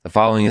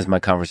following is my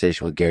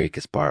conversation with Garry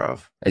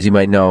Kasparov. As you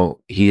might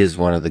know, he is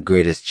one of the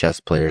greatest chess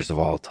players of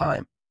all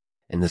time.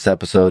 In this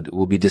episode,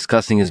 we'll be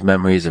discussing his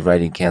memories of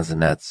writing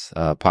canzonets,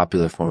 a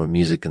popular form of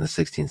music in the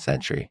 16th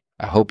century.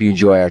 I hope you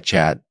enjoy our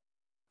chat.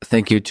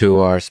 Thank you to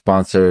our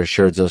sponsor,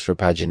 Scherzos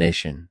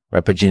Repagination.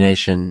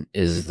 Repagination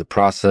is the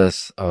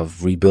process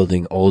of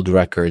rebuilding old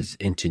records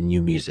into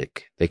new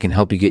music. They can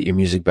help you get your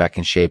music back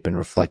in shape and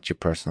reflect your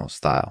personal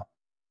style.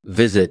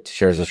 Visit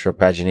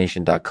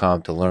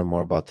scherzosrepagination.com to learn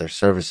more about their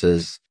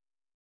services.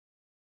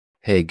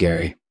 Hey,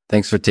 Garry.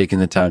 Thanks for taking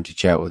the time to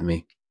chat with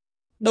me.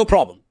 No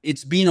problem.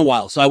 It's been a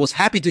while, so I was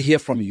happy to hear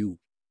from you.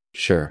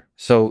 Sure.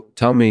 So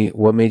tell me,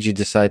 what made you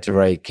decide to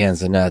write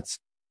canzonets?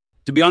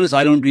 To be honest,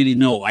 I don't really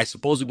know. I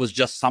suppose it was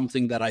just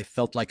something that I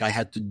felt like I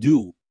had to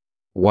do.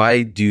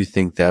 Why do you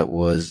think that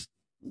was?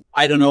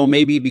 I don't know,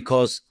 maybe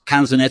because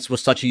canzonets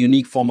was such a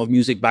unique form of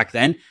music back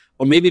then,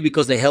 or maybe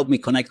because they helped me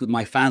connect with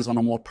my fans on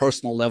a more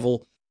personal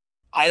level.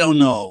 I don't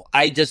know.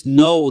 I just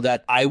know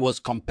that I was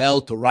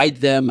compelled to write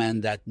them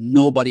and that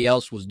nobody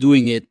else was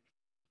doing it.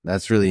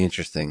 That's really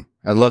interesting.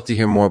 I'd love to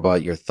hear more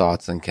about your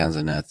thoughts on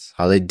canzonets,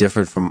 how they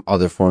differed from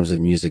other forms of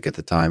music at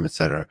the time,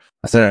 etc.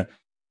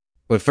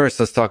 But first,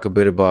 let's talk a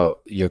bit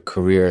about your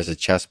career as a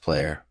chess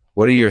player.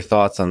 What are your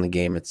thoughts on the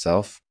game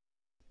itself?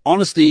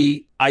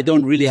 Honestly, I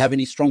don't really have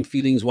any strong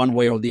feelings one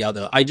way or the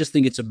other. I just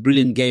think it's a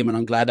brilliant game, and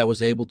I'm glad I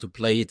was able to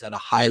play it at a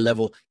high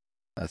level.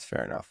 That's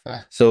fair enough.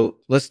 So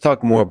let's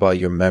talk more about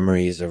your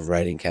memories of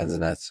writing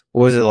canzonets.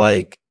 What was it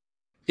like?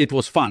 It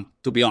was fun,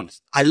 to be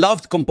honest. I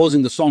loved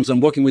composing the songs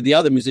and working with the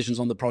other musicians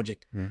on the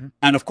project. Mm-hmm.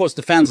 And of course,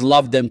 the fans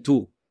loved them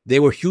too. They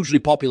were hugely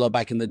popular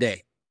back in the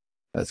day.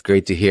 That's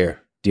great to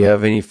hear. Do you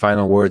have any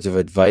final words of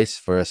advice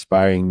for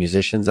aspiring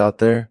musicians out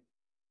there?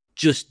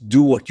 Just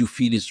do what you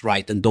feel is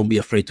right and don't be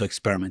afraid to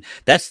experiment.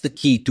 That's the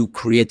key to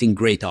creating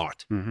great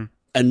art. Mm-hmm.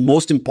 And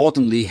most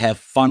importantly, have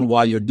fun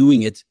while you're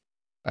doing it.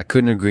 I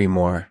couldn't agree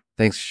more.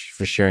 Thanks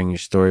for sharing your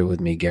story with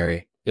me,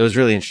 Garry. It was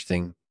really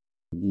interesting.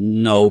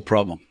 No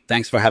problem.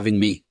 Thanks for having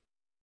me.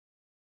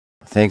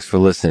 Thanks for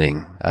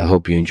listening. I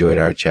hope you enjoyed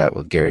our chat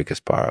with Garry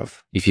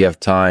Kasparov. If you have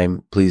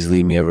time, please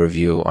leave me a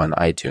review on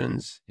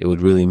iTunes. It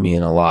would really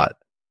mean a lot.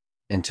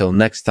 Until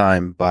next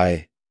time,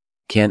 bye.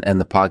 Can't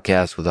end the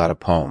podcast without a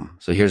poem.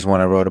 So here's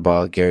one I wrote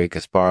about Garry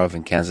Kasparov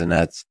and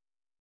canzonets.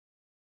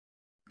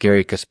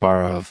 Garry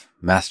Kasparov,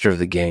 master of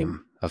the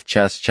game, of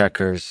chess,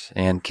 checkers,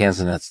 and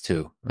canzonets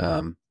too.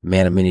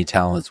 Man of many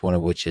talents, one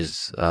of which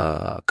is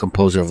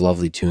composer of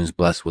lovely tunes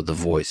blessed with a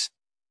voice.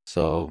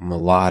 So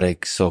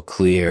melodic, so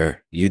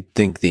clear, you'd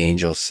think the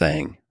angels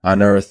sang.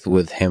 On earth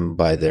with him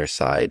by their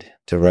side.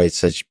 To write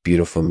such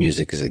beautiful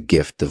music is a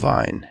gift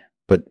divine.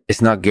 But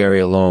it's not Garry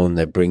alone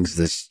that brings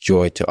this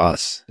joy to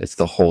us. It's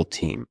the whole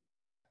team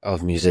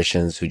of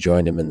musicians who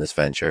joined him in this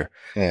venture.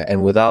 Yeah.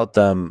 And without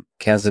them,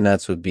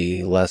 canzonets would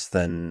be less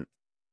than